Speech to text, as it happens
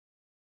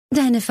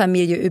Deine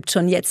Familie übt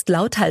schon jetzt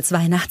lauthals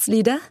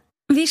Weihnachtslieder?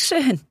 Wie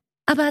schön.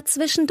 Aber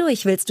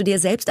zwischendurch willst du dir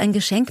selbst ein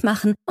Geschenk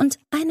machen und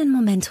einen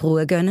Moment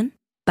Ruhe gönnen?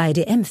 Bei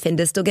DM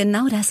findest du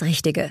genau das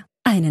Richtige.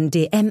 Einen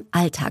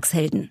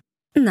DM-Alltagshelden.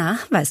 Na,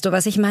 weißt du,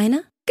 was ich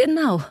meine?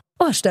 Genau,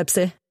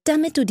 Ohrstöpsel.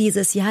 Damit du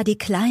dieses Jahr die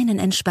kleinen,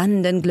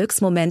 entspannenden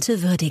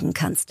Glücksmomente würdigen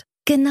kannst.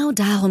 Genau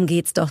darum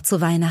geht's doch zu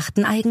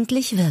Weihnachten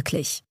eigentlich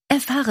wirklich.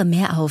 Erfahre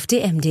mehr auf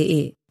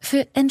dm.de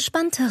für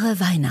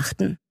entspanntere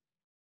Weihnachten.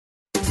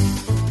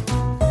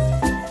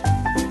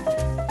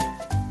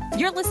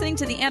 You're listening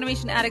to the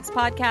Animation Addicts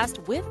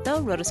podcast with the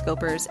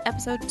Rotoscopers,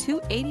 episode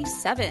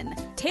 287,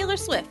 Taylor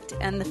Swift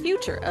and the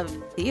Future of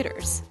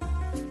Theaters.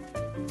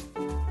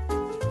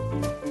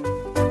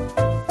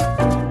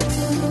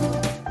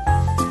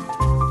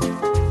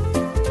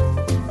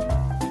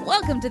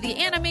 Welcome to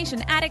the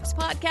Animation Addicts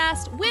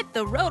podcast with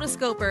the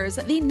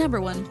Rotoscopers, the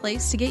 #1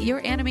 place to get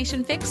your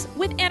animation fix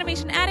with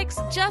animation addicts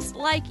just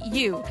like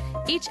you.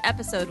 Each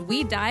episode,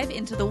 we dive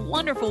into the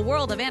wonderful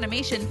world of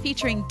animation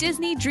featuring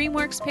Disney,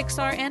 DreamWorks,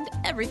 Pixar, and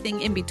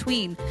everything in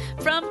between.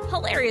 From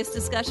hilarious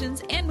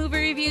discussions and movie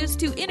reviews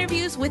to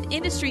interviews with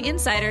industry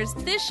insiders,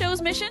 this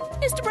show's mission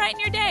is to brighten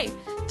your day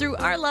through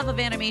our love of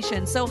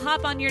animation. So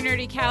hop on your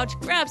nerdy couch,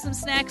 grab some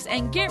snacks,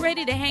 and get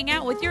ready to hang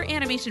out with your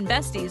animation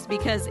besties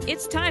because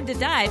it's time to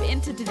dive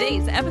into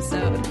today's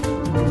episode.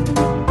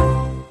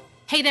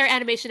 Hey there,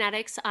 animation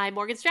addicts. I'm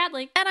Morgan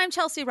Stradling. And I'm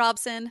Chelsea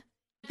Robson.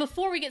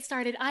 Before we get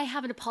started, I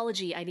have an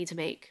apology I need to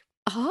make.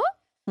 Huh?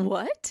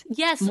 What?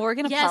 Yes.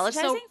 Morgan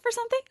apologizing for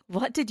something?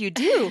 What did you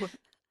do?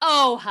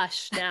 Oh,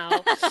 hush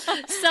now.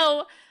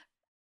 So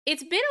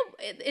it's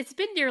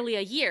been nearly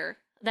a year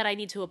that I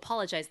need to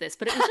apologize this,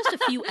 but it was just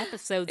a few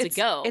episodes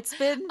ago. It's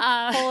been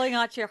pulling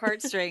at your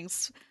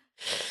heartstrings.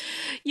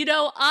 You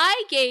know,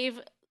 I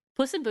gave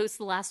Puss in Boots: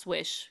 The Last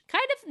Wish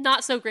kind of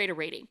not so great a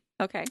rating.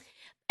 Okay.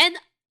 And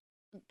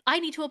I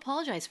need to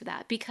apologize for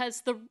that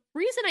because the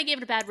reason I gave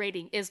it a bad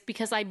rating is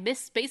because I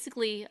missed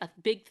basically a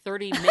big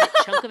 30-minute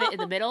chunk of it in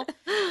the middle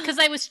because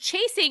I was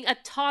chasing a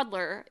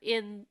toddler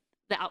in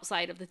the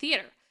outside of the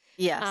theater.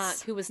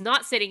 Yes. Who was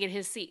not sitting in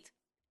his seat.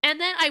 And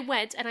then I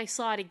went and I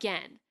saw it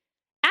again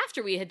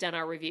after we had done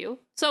our review.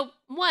 So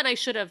one, I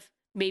should have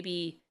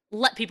maybe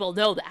let people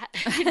know that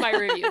in my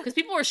review because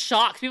people were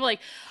shocked. People were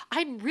like,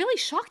 I'm really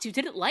shocked you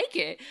didn't like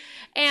it.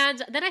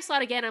 And then I saw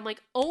it again. I'm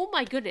like, oh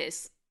my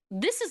goodness.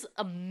 This is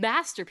a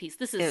masterpiece.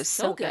 This is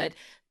so good.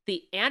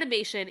 The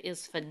animation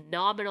is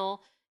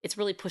phenomenal. It's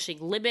really pushing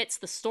limits.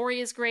 The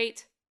story is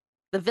great.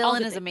 The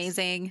villain is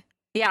amazing.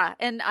 Yeah,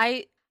 and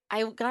I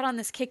got on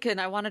this kick and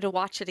I wanted to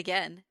watch it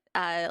again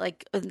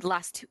like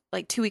last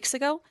 2 weeks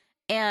ago.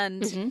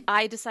 And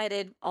I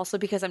decided, also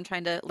because I'm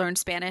trying to learn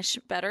Spanish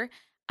better,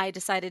 I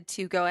decided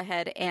to go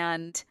ahead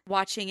and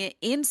watching it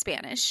in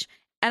Spanish.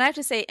 And I have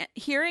to say,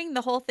 hearing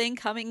the whole thing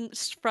coming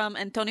from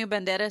Antonio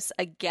Banderas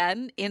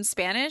again in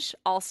Spanish,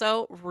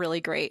 also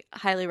really great.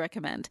 Highly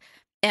recommend.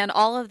 And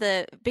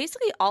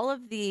basically all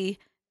of the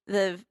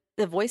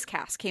voice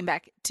cast came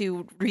back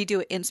to redo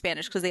it in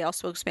Spanish because they all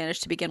spoke Spanish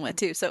to begin with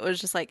too. So it was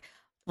just like,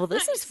 well,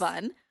 this is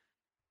fun.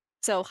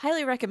 So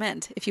highly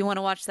recommend if you want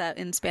to watch that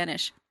in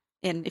Spanish.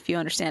 And if you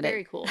understand it.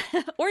 Very cool.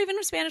 Or even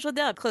in Spanish with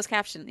dub, closed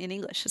caption in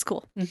English is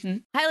cool. Mm-hmm.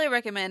 Highly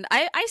recommend.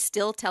 I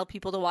still tell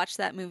people to watch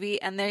that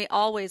movie, and they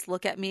always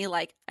look at me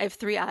like I have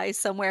 3 eyes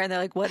somewhere, and they're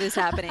like, what is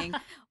happening?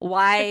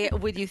 Why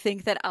would you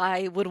think that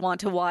I would want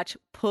to watch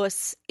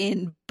Puss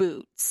in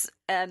Boots?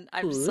 And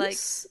I'm just like,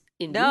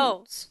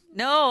 no,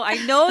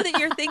 I know that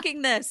you're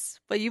thinking this,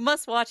 but you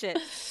must watch it.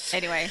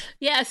 Anyway.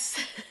 Yes.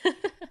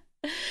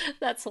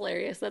 That's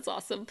hilarious. That's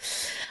awesome.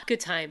 Good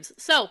times.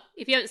 So,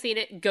 if you haven't seen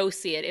it, go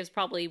see it. It was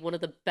probably one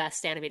of the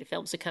best animated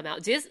films to come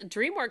out.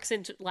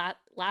 DreamWorks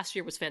last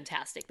year was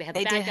fantastic. They had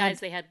The Bad Guys,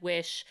 they had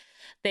Wish.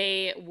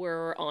 They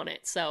were on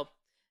it. So,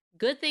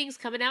 good things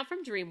coming out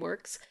from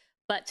DreamWorks.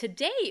 But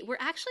today, we're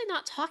actually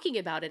not talking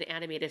about an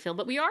animated film,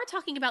 but we are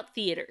talking about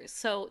theaters.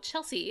 So,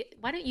 Chelsea,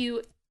 why don't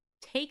you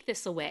take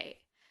this away?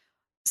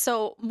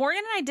 So,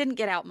 Morgan and I didn't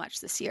get out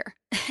much this year.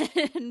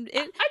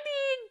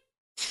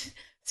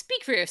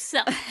 Speak for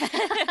yourself.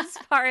 As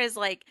far as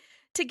like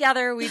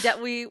together, we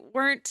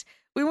weren't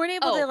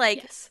able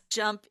to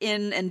jump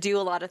in and do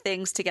a lot of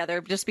things together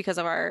just because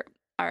of our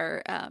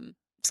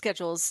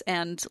schedules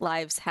and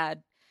lives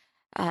had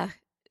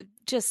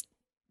just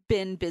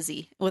been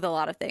busy with a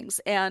lot of things.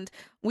 And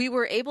we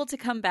were able to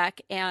come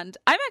back, and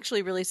I'm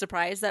actually really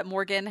surprised that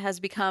Morgan has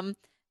become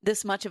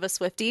this much of a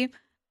Swiftie.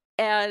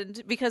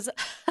 And because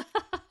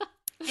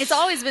it's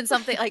always been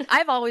something like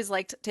I've always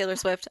liked Taylor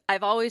Swift.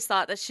 I've always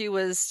thought that she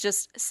was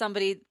just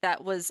somebody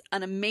that was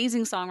an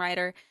amazing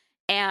songwriter,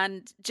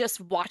 and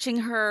just watching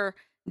her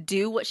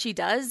do what she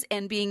does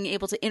and being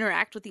able to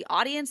interact with the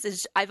audience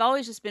is, I've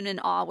always just been in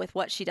awe with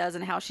what she does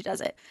and how she does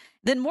it.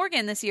 Then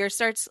Morgan this year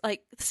starts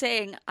like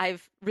saying,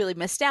 I've really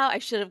missed out. I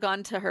should have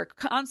gone to her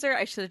concert.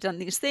 I should have done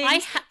these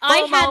things.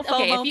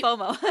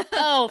 FOMO.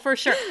 Oh, for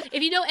sure.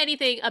 If you know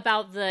anything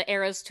about the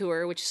Eras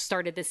Tour, which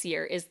started this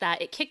year, is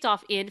that it kicked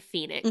off in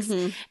Phoenix.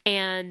 Mm-hmm.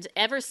 And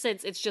ever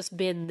since, it's just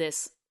been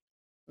this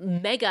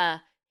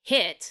mega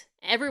hit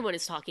Everyone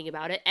is talking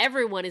about it.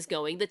 Everyone is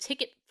going. The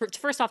ticket,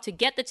 first off, to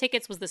get the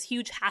tickets was this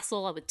huge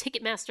hassle with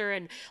Ticketmaster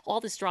and all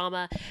this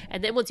drama.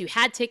 And then once you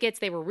had tickets,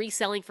 they were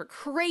reselling for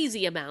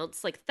crazy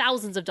amounts, like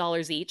thousands of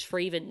dollars each for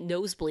even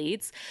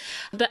nosebleeds.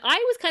 But I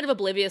was kind of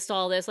oblivious to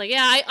all this. Like,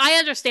 yeah, I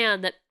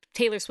understand that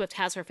Taylor Swift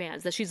has her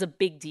fans, that she's a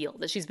big deal,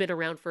 that she's been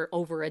around for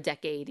over a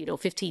decade,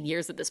 15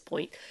 years at this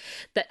point.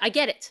 That I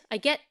get it. I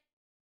get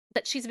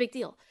that she's a big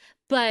deal.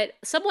 But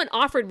someone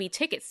offered me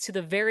tickets to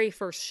the very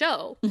first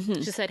show.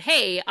 Mm-hmm. She said,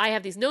 hey, I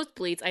have these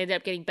nosebleeds. I ended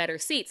up getting better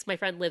seats. My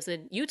friend lives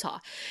in Utah,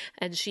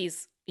 and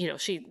she's,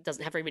 she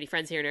doesn't have very many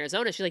friends here in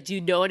Arizona. She's like, do you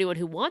know anyone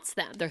who wants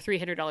them? They're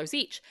 $300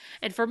 each.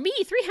 And for me,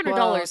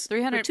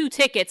 $300 for 2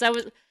 tickets, I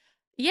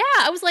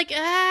was like,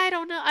 I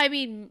don't know. I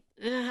mean,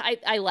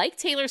 I like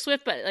Taylor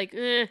Swift, but like,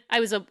 I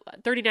was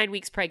 39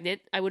 weeks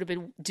pregnant. I would have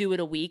been due in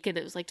a week. And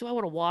it was like, do I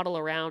want to waddle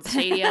around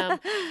stadium?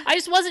 I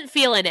just wasn't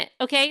feeling it.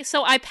 Okay.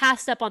 So I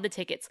passed up on the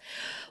tickets.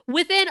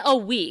 Within a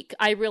week,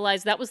 I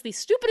realized that was the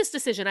stupidest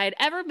decision I had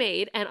ever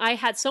made. And I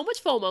had so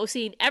much FOMO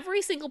seeing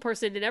every single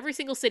person in every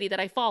single city that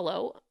I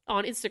follow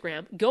on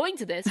Instagram going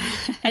to this.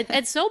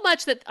 and so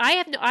much that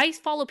I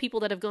follow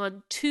people that have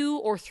gone 2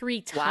 or 3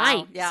 times.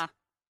 Wow. Yeah.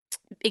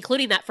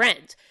 Including that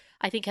friend,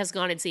 I think has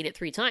gone and seen it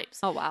 3 times.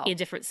 Oh, wow. In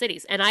different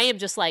cities. And I am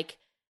just like,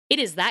 it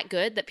is that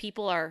good that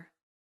people are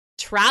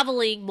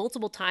traveling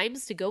multiple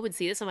times to go and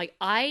see this. I'm like,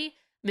 I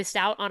missed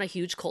out on a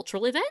huge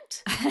cultural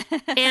event.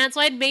 And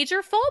so I had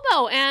major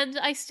FOMO, and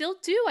I still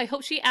do. I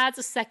hope she adds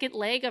a second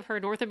leg of her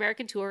North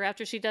American tour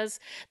after she does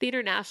the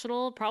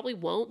international. Probably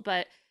won't,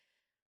 but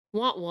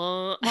wah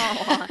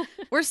wah.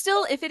 We're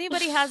still, if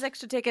anybody has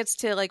extra tickets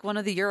to like one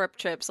of the Europe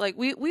trips, like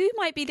we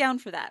might be down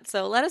for that.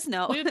 So let us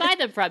know. We would buy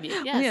them from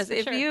you. Yes,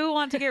 if you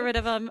want to get rid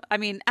of them, I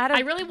mean, at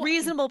a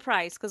reasonable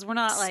price, because we're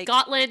not like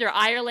Scotland or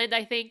Ireland,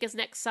 I think is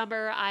next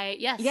summer. I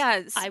would make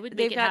it happen.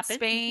 They've got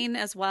Spain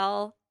as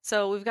well.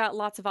 So we've got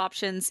lots of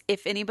options.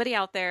 If anybody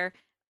out there,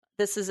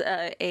 this is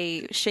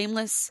a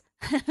shameless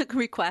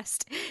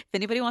request. If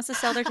anybody wants to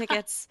sell their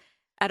tickets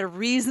at a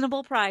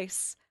reasonable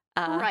price,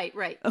 right.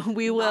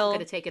 We I'm will. not going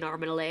to take an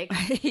arm and a leg.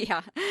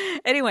 Yeah.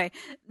 Anyway,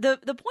 the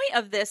point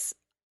of this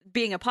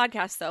being a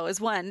podcast, though,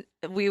 is one,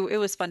 it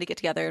was fun to get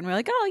together, and we're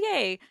like, oh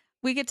yay,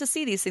 we get to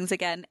see these things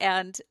again,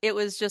 and it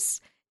was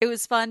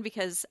fun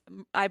because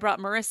I brought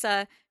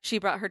Marissa, she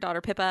brought her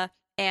daughter Pippa,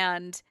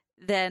 and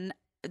then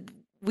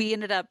we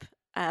ended up.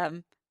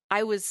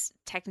 I was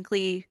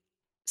technically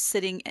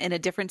sitting in a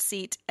different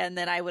seat, and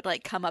then I would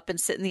like come up and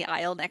sit in the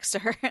aisle next to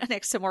her,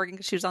 next to Morgan,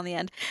 because she was on the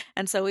end,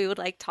 and so we would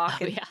like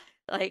talk and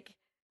like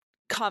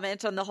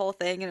comment on the whole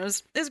thing, and it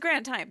was a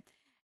grand time.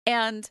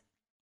 And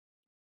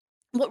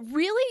what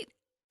really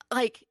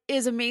like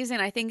is amazing,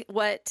 I think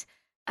what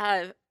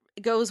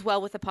goes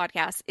well with the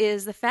podcast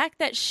is the fact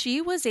that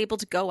she was able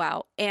to go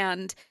out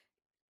and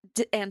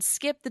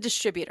skip the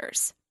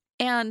distributors,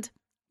 and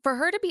for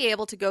her to be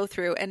able to go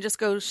through and just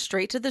go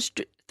straight to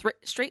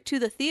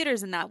the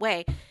theaters in that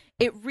way,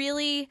 it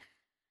really,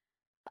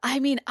 I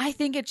mean, I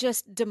think it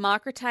just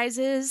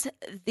democratizes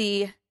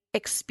the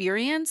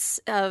experience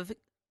of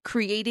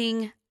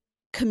creating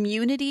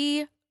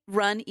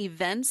community-run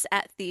events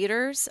at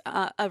theaters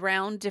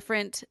around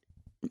different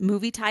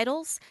movie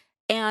titles,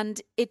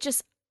 and it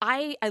just,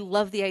 I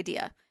love the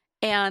idea.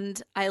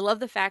 And I love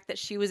the fact that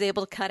she was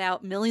able to cut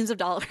out millions of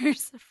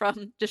dollars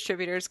from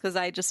distributors, because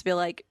I just feel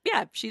like,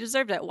 yeah, she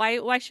deserved it.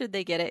 Why should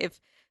they get it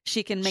if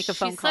she can make a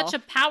phone call? She's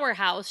such a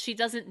powerhouse. She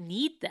doesn't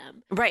need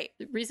them. Right.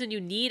 The reason you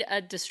need a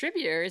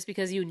distributor is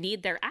because you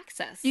need their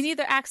access. You need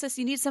their access.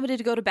 You need somebody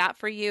to go to bat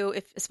for you,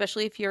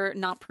 especially if you're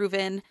not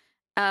proven.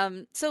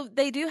 So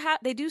they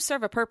do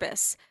serve a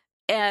purpose.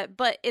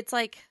 But it's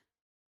like,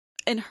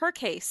 in her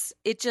case,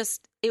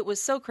 it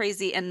was so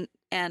crazy,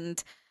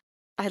 and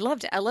I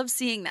loved it. I love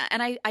seeing that.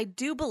 And I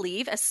do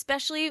believe,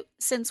 especially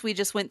since we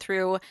just went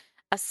through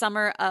a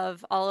summer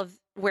of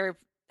where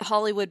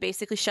Hollywood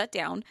basically shut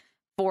down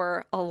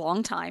for a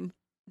long time,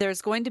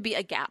 there's going to be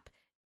a gap,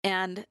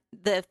 and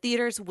the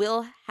theaters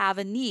will have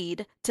a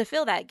need to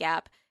fill that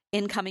gap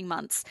in coming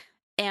months.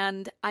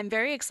 And I'm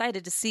very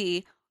excited to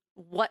see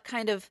what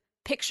kind of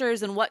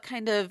pictures and what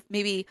kind of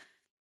maybe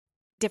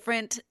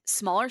different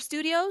smaller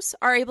studios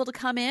are able to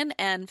come in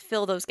and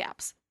fill those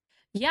gaps.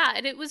 Yeah,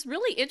 and it was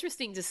really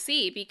interesting to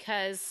see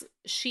because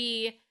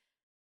she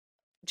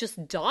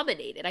just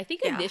dominated. I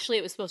think initially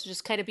it was supposed to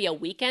just kind of be a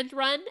weekend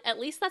run. At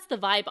least that's the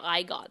vibe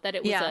I got, that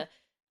it was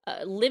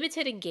a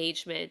limited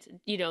engagement,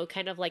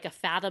 kind of like a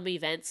Fathom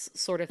Events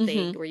sort of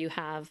thing, where you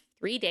have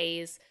 3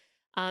 days.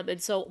 And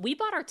so we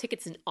bought our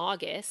tickets in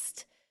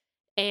August,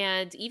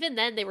 and even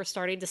then they were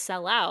starting to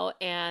sell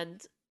out,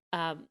 and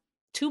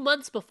 2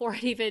 months before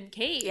it even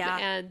came.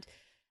 Yeah.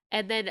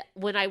 And then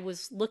when we were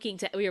looking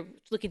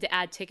to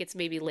add tickets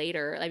maybe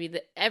later, I mean,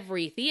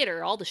 every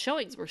theater, all the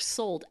showings were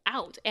sold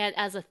out. And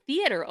as a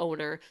theater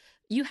owner,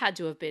 you had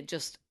to have been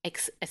just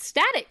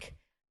ecstatic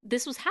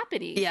this was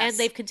happening. Yes. And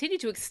they've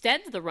continued to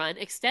extend the run.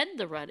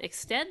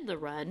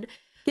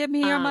 Give me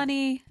your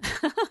money.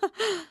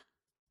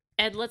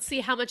 And let's see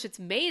how much it's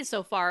made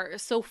so far.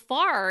 So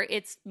far,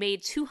 it's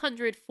made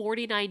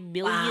 $249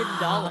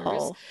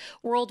 million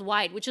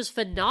worldwide, which is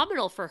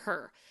phenomenal for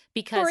her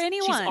because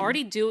she's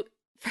already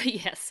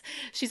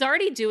she's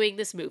already doing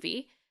this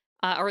movie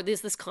or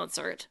this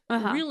concert.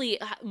 Really,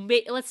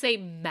 let's say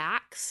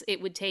max,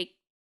 it would take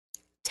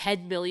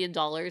 $10 million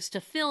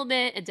to film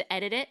it and to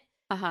edit it.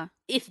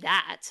 If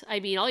that. I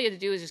mean, all you have to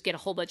do is just get a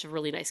whole bunch of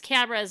really nice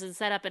cameras and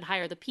set up and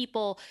hire the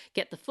people,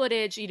 get the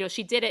footage. You know,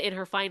 she did it in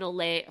her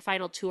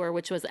final tour,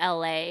 which was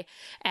LA.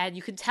 And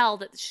you can tell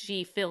that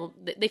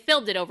they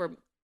filmed it over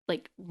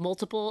like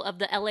multiple of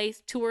the LA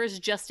tours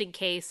just in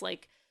case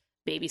like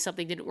maybe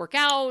something didn't work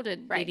out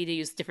and they need to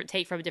use a different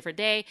take from a different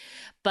day.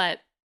 But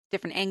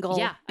different angle.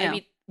 Yeah. I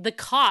mean, the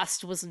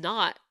cost was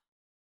not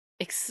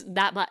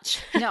that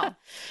much. No.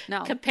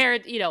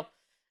 Compared, you know,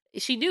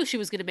 she knew she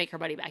was going to make her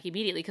money back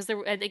immediately because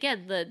and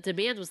again, the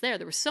demand was there.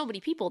 There were so many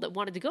people that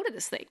wanted to go to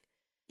this thing.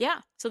 Yeah.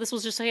 So this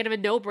was just kind of a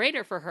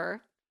no-brainer for her.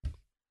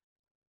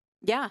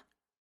 Yeah.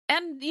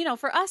 And, you know,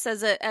 for us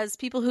as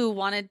people who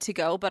wanted to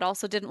go, but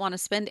also didn't want to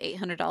spend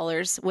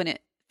 $800 when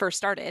it first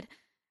started,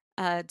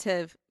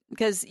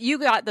 because you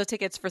got those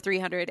tickets for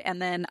 $300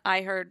 and then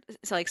I heard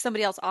like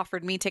somebody else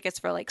offered me tickets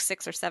for like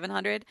 $600 or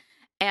 $700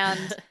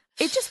 and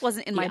it just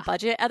wasn't in my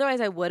budget. Otherwise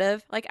I would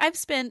have. Like I've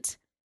spent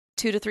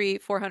 $200 to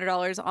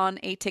 $400 on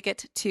a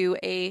ticket to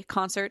a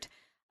concert.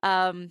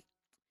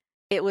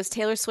 It was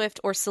Taylor Swift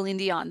or Celine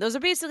Dion. Those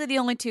are basically the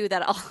only two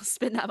that I'll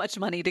spend that much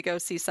money to go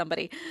see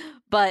somebody.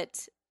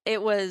 But it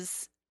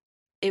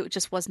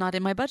just was not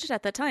in my budget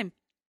at that time.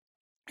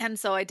 And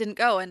so I didn't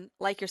go. And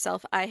like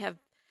yourself, I have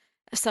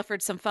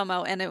suffered some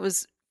FOMO and it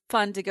was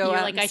fun to go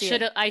out like, and see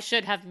it. I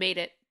should have made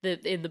it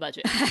in the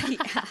budget.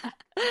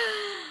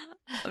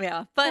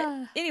 Yeah.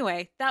 But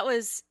anyway,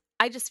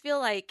 I just feel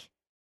like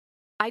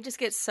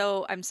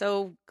I'm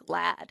so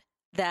glad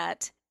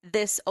that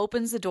this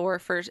opens the door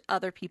for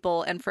other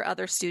people and for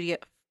other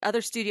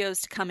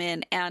studios to come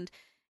in. And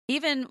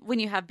even when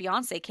you have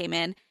Beyonce came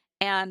in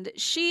and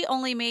she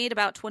only made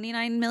about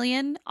 29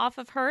 million off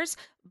of hers,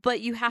 but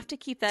you have to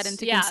keep that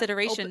into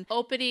consideration.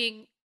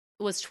 Opening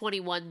was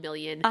 21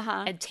 million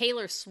and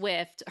Taylor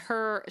Swift,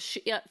 her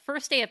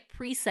first day of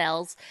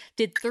pre-sales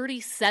did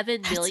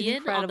 37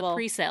 million on the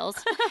pre-sales.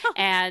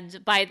 And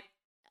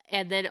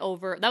then that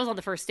was on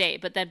the first day,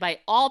 but then by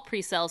all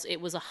pre-sales,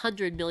 it was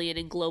 100 million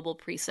in global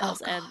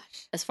pre-sales. And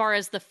as far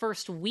as the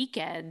first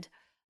weekend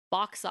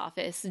box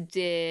office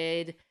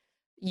did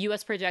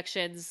US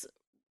projections,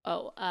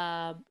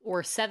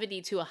 or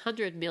 70 to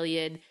 100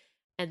 million.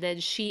 And then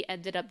she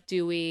ended up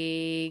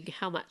doing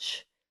how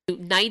much?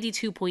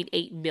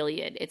 92.8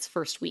 million its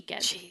first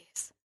weekend.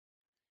 Jeez.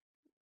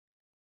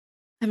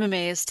 I'm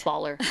amazed.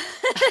 Baller.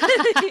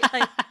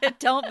 Like,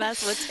 don't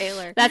mess with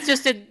Taylor. That's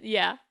just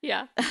yeah.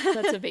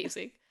 That's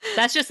amazing.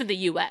 That's just in the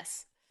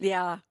US.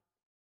 Yeah.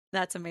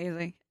 That's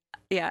amazing.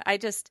 Yeah,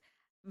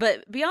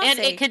 but Beyonce, and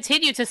it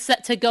continued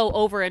to go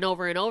over and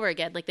over and over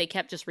again. Like they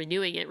kept just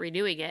renewing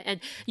it. And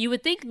you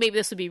would think maybe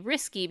this would be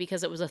risky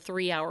because it was a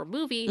 3-hour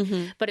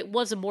movie, but it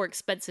was a more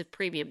expensive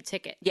premium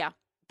ticket. Yeah.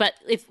 But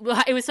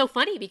it was so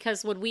funny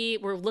because when we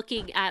were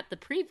looking at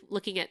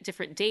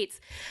different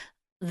dates,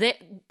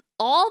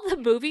 all the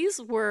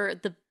movies were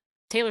the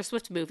Taylor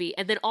Swift movie,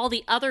 and then all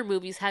the other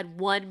movies had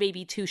 1,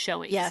 maybe 2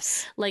 showings.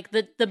 Yes. Like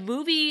the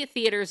movie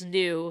theaters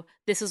knew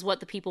this is what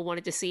the people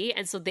wanted to see,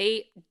 and so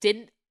they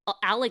didn't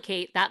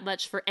allocate that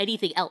much for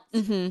anything else.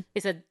 They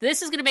said,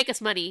 this is going to make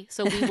us money,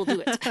 so we will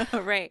do it.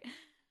 Right.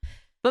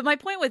 But my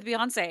point with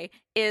Beyonce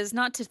is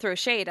not to throw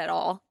shade at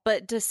all,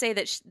 but to say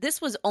that this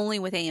was only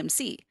with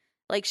AMC.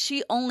 Like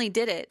she only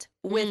did it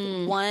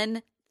with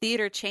one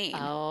theater chain.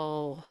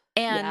 Oh.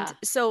 And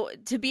so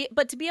to be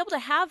able to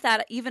have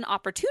that even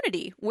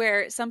opportunity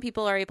where some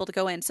people are able to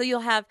go in. So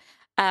you'll have,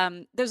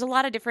 there's a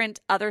lot of different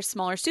other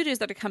smaller studios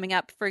that are coming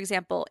up. For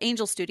example,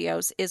 Angel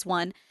Studios is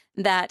one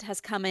that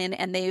has come in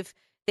and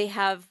they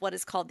have what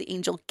is called the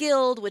Angel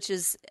Guild, which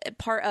is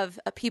part of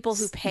people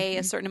who pay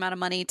a certain amount of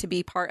money to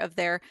be part of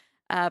their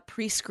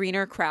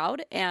pre-screener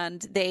crowd.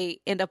 And they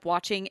end up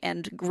watching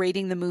and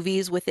grading the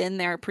movies within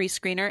their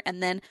pre-screener.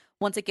 And then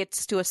once it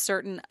gets to a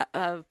certain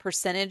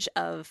percentage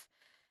of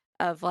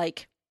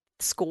like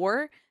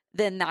score,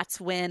 then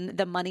that's when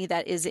the money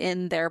that is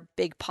in their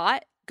big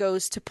pot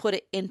goes to put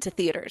it into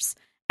theaters.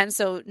 And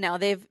so now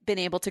they've been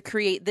able to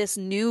create this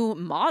new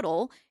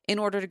model in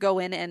order to go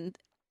in and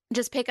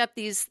just pick up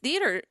these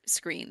theater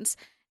screens,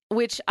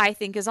 which I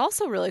think is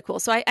also really cool.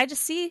 So I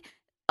just see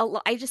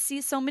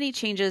so many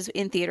changes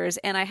in theaters,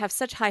 and I have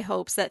such high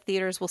hopes that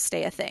theaters will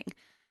stay a thing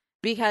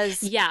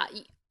because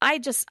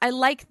I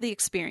like the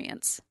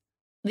experience.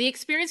 The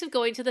experience of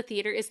going to the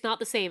theater is not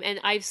the same.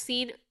 And I've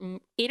seen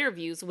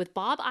interviews with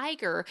Bob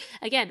Iger.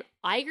 Again,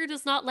 Iger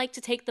does not like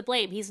to take the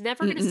blame. He's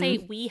never going to say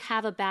we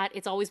have a bad,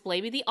 it's always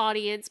blaming the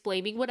audience,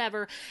 blaming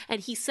whatever.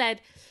 And he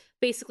said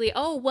basically,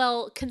 oh,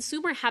 well,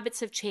 consumer habits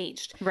have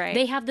changed. Right.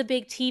 They have the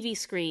big TV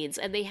screens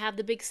and they have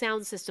the big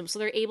sound system. So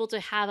they're able to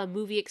have a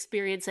movie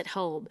experience at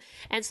home.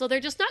 And so they're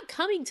just not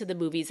coming to the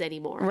movies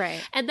anymore. Right.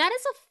 And that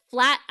is a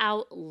flat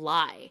out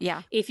lie.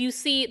 Yeah. If you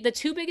see the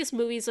two biggest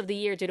movies of the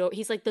year,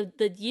 he's like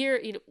the year,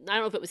 I don't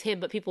know if it was him,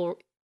 but people were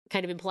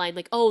kind of implying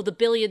like, oh, the $1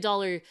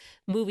 billion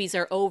movies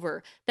are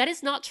over. That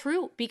is not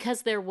true,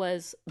 because there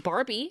was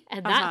Barbie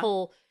and that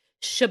whole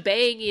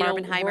shebang,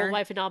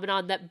 worldwide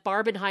phenomenon that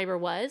Barbenheimer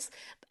was.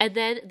 And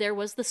then there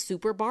was the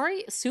Super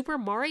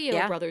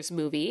Mario Brothers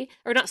movie,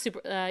 or not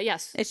Super.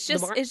 Yes, it's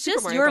just Mario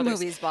your Brothers.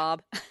 movies,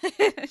 Bob.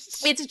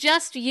 It's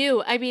just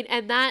you. I mean,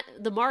 and that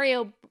the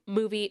Mario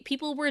movie,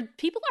 people are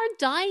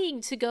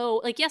dying to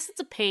go. Like, yes, it's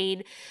a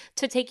pain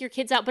to take your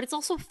kids out, but it's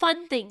also a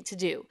fun thing to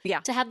do. Yeah,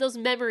 to have those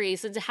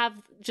memories and to have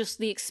just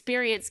the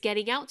experience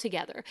getting out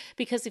together.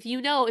 Because if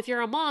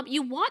you're a mom,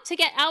 you want to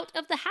get out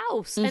of the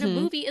house, and a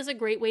movie is a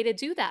great way to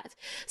do that.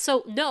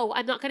 So no,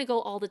 I'm not going to go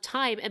all the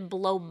time and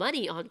blow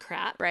money on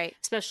crap. Right.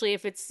 Especially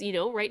if it's,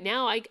 right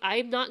now,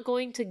 I'm not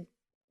going to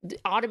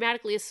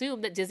automatically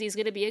assume that Disney's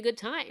going to be a good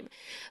time.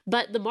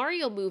 But the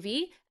Mario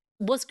movie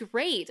was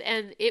great.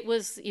 And it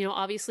was,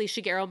 obviously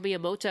Shigeru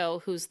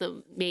Miyamoto, who's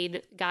the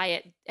main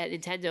guy at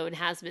Nintendo and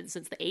has been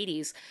since the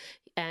 80s.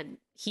 And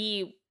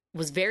he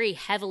was very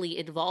heavily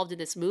involved in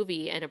this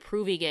movie and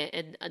approving it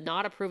and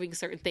not approving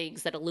certain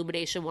things that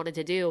Illumination wanted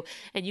to do.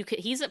 And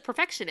he's a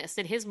perfectionist,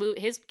 and his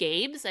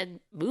games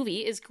and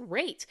movie is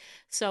great.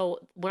 So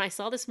when I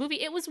saw this movie,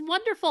 it was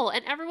wonderful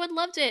and everyone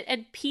loved it.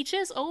 And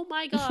Peaches, oh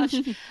my gosh,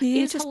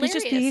 is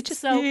hilarious.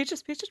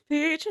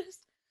 Peaches.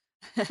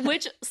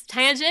 Which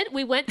tangent,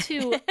 we went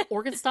to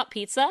Organ Stop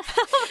Pizza,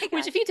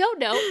 which, if you don't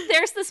know,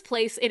 there's this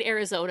place in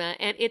Arizona,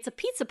 and it's a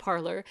pizza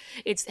parlor.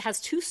 It has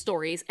 2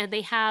 stories, and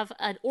they have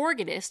an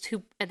organist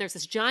and there's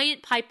this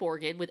giant pipe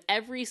organ with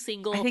every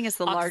single, I think it's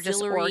the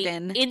largest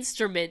organ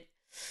instrument.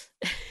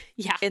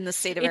 Yeah, in the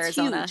state of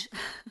Arizona. Huge.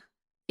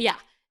 Yeah.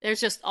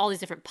 There's just all these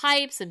different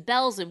pipes and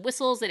bells and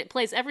whistles, and it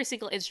plays every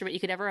single instrument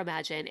you could ever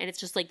imagine. And it's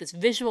just like this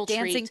visual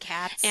dancing treat.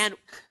 cats. And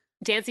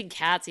dancing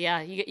cats,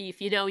 yeah.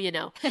 If you know, you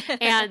know.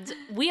 And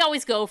we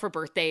always go for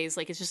birthdays.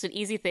 Like, it's just an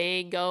easy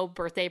thing. Go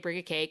birthday, bring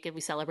a cake, and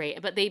we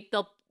celebrate. But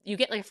you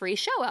get like a free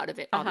show out of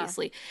it,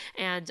 obviously.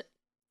 And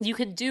you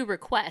can do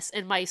requests.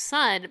 And my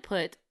son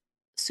put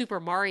he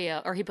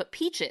put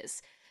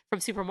Peaches from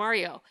Super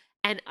Mario.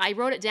 And I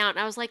wrote it down.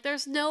 I was like,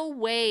 there's no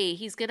way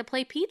he's going to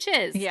play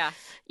Peaches. Yeah.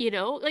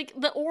 Like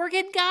the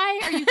organ guy.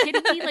 Are you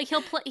kidding me? Like,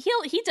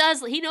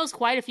 he knows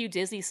quite a few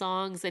Disney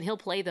songs, and he'll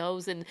play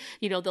those. And,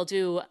 they'll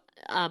do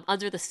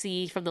Under the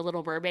Sea from The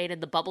Little Mermaid,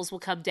 and the bubbles will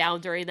come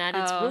down during that.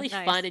 And it's really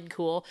fun and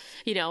cool,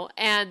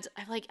 and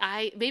I'm like,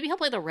 maybe he'll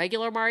play the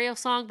regular Mario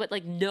song, but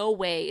like, no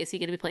way is he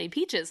going to be playing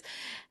Peaches.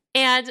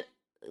 And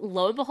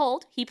lo and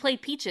behold, he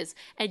played Peaches,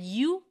 and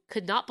you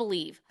could not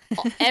believe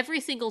every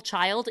single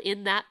child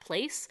in that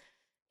place,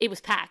 it was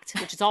packed,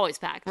 which is always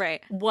packed,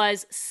 right,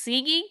 was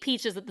singing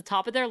Peaches at the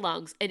top of their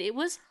lungs, and it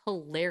was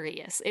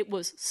hilarious. It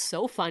was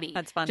so funny.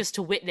 That's fun. Just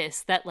to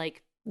witness that,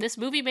 like, this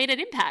movie made an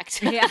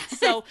impact. Yeah.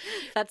 So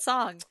that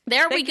song.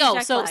 There we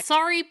go. So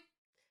sorry,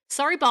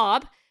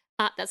 Bob.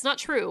 That's not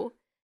true.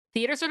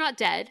 Theaters are not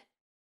dead.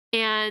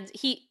 And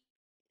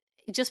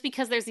just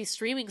because there's these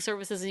streaming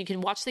services and you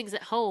can watch things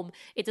at home,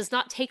 it does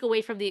not take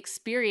away from the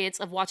experience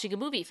of watching a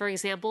movie. For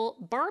example,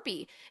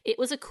 Barbie. It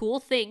was a cool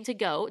thing to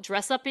go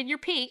dress up in your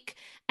pink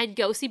and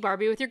go see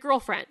Barbie with your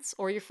girlfriends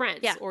or your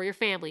friends or your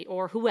family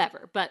or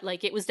whoever. But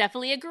like, it was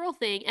definitely a girl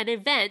thing, an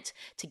event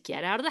to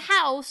get out of the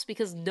house,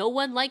 because no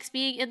one likes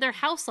being in their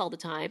house all the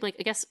time. Like,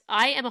 I guess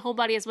I am a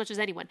homebody as much as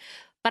anyone,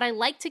 but I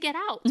like to get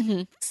out.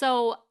 Mm-hmm.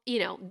 So,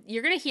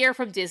 you're going to hear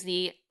from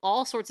Disney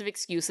all sorts of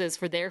excuses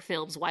for their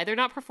films, why they're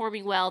not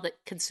performing well, that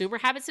consumer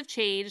habits have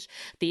changed,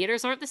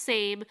 theaters aren't the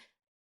same.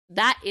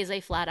 That is a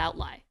flat out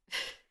lie.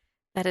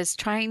 That is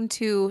trying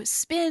to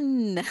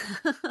spin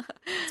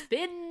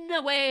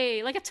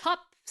away like a top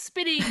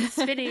spinning.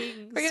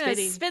 We're going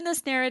to spin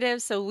this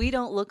narrative so we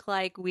don't look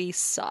like we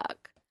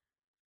suck.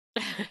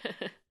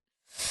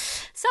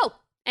 So,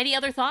 any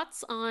other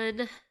thoughts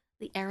on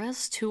the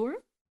Eras tour?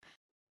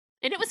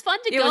 And it was fun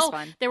to go. It was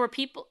fun. There were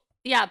people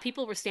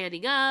were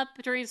standing up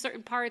during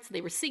certain parts, and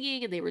they were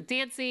singing and they were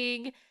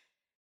dancing,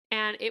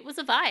 and it was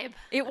a vibe.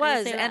 It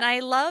was, and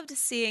I loved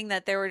seeing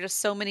that there were just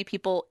so many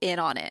people in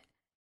on it,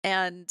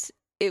 and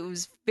it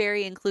was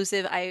very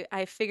inclusive.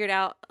 I figured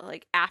out,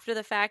 like, after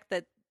the fact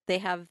that they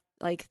have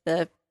like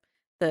the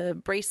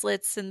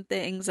bracelets and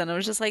things, and I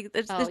was just like,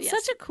 it's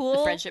such a cool,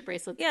 the friendship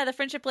bracelets. Yeah, the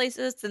friendship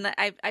bracelets, and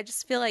I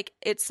just feel like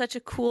it's such a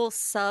cool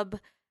sub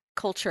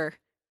culture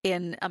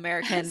in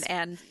American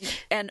and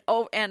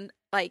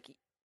like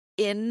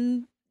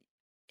in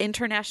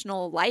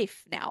international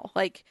life now.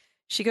 Like,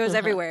 she goes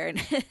everywhere, and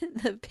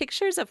the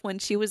pictures of when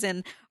she was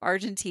in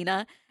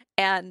Argentina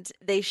and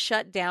they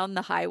shut down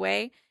the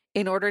highway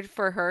in order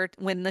for her,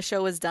 when the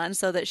show was done,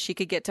 so that she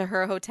could get to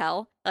her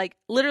hotel, like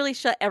literally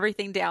shut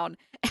everything down.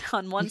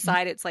 On one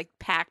side it's like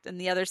packed and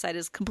the other side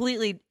is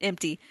completely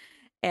empty,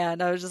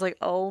 and I was just like,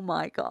 oh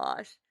my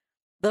gosh,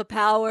 the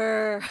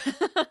power.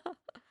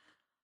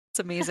 It's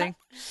amazing.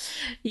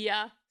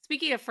 Yeah.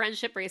 Speaking of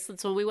friendship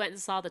bracelets, when we went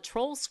and saw the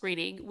Trolls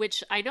screening,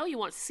 which I know you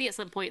want to see at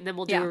some point, and then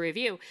we'll do a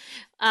review,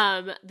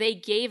 they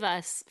gave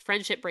us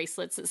friendship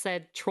bracelets that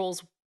said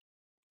Trolls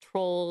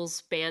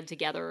trolls band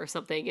together or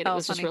something. And it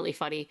was just really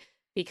funny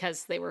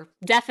because they were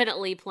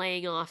definitely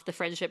playing off the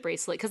friendship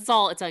bracelet because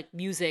it's like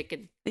music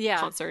and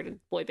concert and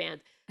boy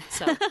band.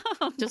 So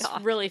just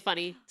really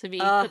funny to me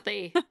that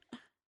they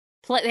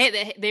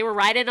were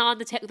riding on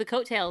the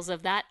coattails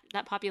of that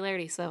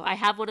popularity. So I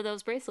have one of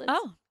those bracelets.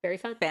 Oh, very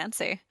fun.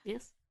 Fancy.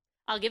 Yes.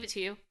 I'll give it to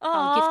you.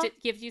 I'll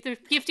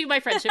gift you my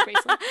friendship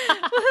bracelet.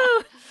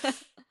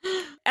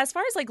 As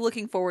far as like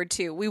looking forward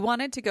to, we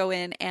wanted to go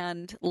in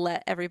and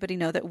let everybody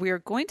know that we're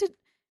going to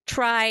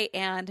try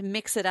and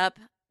mix it up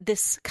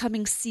this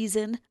coming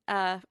season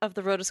of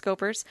the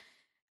Rotoscopers.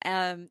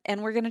 And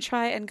we're going to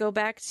try and go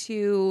back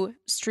to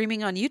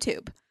streaming on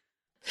YouTube.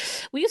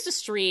 We used to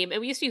stream and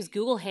we used to use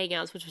Google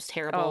Hangouts, which was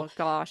terrible. Oh,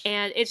 gosh.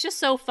 And it's just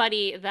so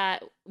funny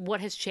that what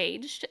has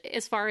changed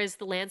as far as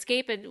the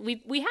landscape. And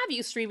we have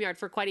used StreamYard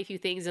for quite a few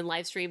things and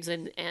live streams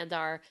and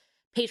our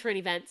patron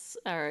events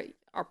or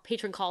our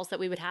patron calls that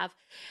we would have.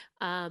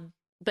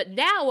 But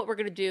now what we're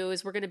going to do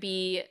is we're going to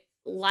be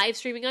live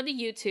streaming on the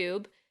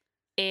YouTube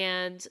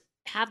and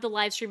have the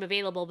live stream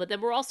available, but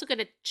then we're also going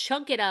to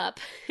chunk it up.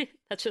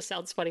 That just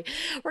sounds funny.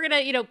 We're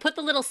going to, put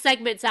the little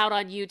segments out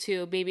on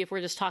YouTube. Maybe if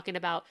we're just talking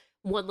about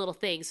one little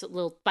thing, so a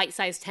little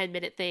bite-sized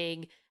 10-minute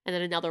thing, and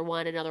then another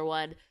one.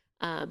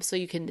 So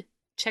you can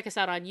check us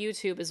out on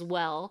YouTube as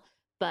well.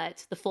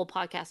 But the full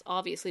podcast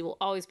obviously will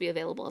always be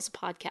available as a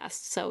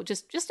podcast. So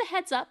just a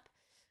heads up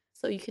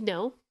so you can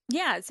know.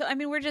 Yeah. So, I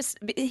mean,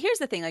 here's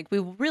the thing. Like, we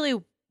really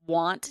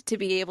want to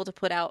be able to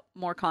put out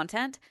more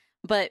content,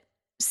 but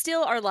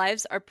still our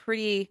lives are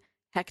pretty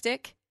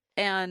hectic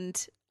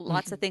and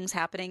lots of things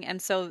happening.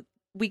 And so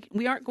we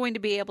aren't going to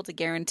be able to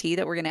guarantee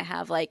that we're going to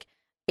have like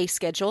a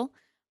schedule.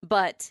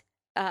 But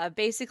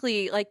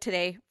basically, like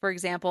today, for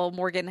example,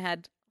 Morgan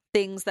had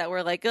things that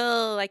were like,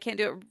 oh, I can't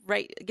do it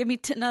right. Give me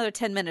another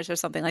 10 minutes or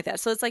something like that.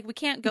 So it's like we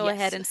can't go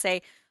ahead and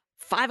say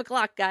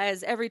 5:00,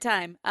 guys, every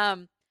time.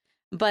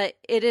 But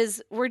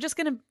we're just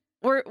going to,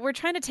 we're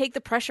trying to take the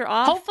pressure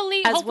off.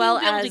 Hopefully we'll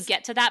be able to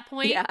get to that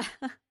point. Yeah.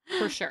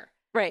 For sure.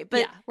 Right.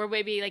 But we're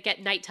maybe like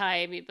at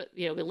nighttime, but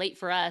late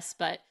for us,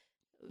 but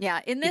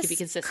in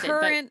this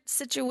current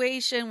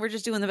situation, we're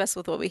just doing the best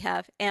with what we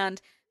have.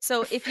 And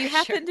so if you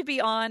happen to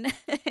be on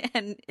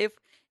and if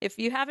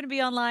you happen to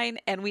be online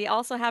and we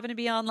also happen to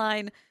be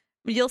online,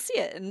 you'll see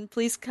it. And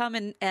please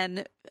come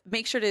and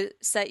make sure to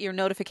set your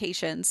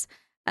notifications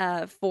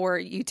for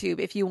YouTube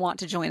if you want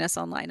to join us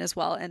online as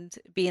well and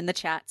be in the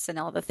chats and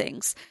all the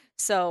things.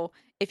 So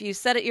if you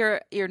set it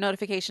your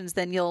notifications,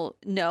 then you'll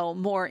know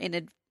more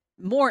in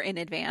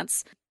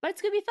advance. But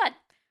it's going to be fun.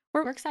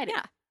 We're excited.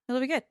 Yeah,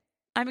 it'll be good.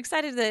 I'm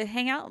excited to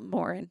hang out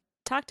more and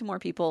talk to more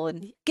people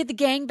and get the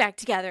gang back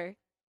together.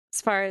 As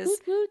far as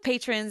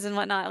patrons and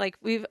whatnot, like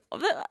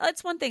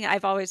that's one thing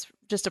I've always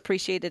just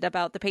appreciated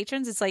about the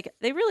patrons. It's like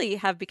they really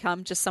have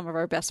become just some of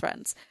our best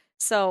friends.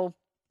 So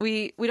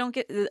we don't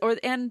get,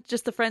 and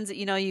just the friends that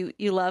you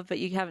love, but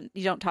you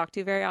don't talk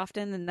to very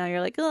often, and now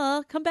you're like,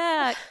 oh, come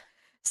back.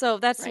 So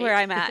that's where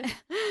I'm at.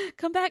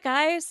 Come back,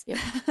 guys. Yep.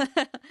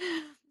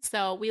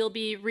 So we'll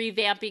be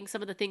revamping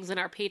some of the things in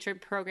our patron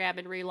program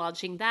and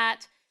relaunching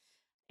that.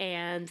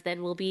 And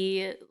then we'll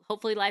be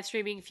hopefully live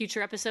streaming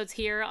future episodes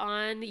here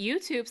on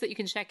YouTube so that you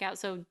can check out.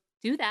 So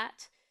do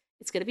that.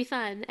 It's going to be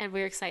fun. And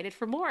we're excited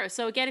for more.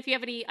 So again, if you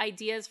have any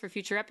ideas for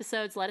future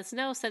episodes, let us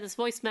know. Send us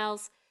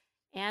voicemails.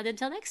 And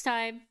until next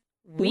time,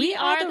 we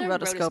are the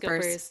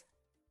Rotoscopers.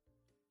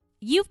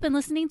 You've been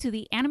listening to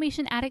the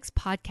Animation Addicts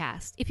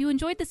podcast. If you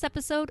enjoyed this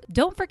episode,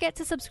 don't forget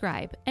to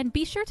subscribe and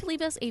be sure to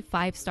leave us a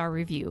 5-star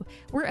review.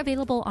 We're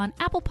available on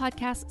Apple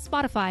Podcasts,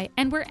 Spotify,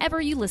 and wherever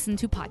you listen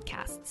to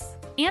podcasts.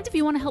 And if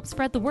you want to help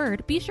spread the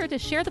word, be sure to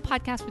share the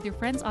podcast with your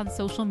friends on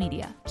social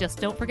media. Just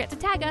don't forget to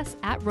tag us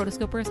at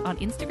Rotoscopers on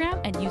Instagram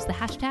and use the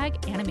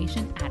hashtag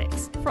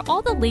AnimationAddicts. For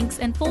all the links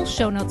and full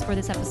show notes for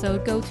this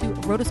episode, go to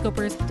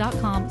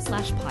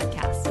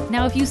rotoscopers.com/podcast.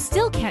 Now, if you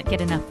still can't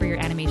get enough for your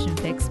animation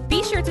fix,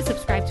 be sure to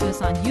subscribe to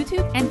us on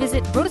YouTube and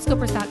visit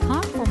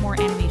rotoscopers.com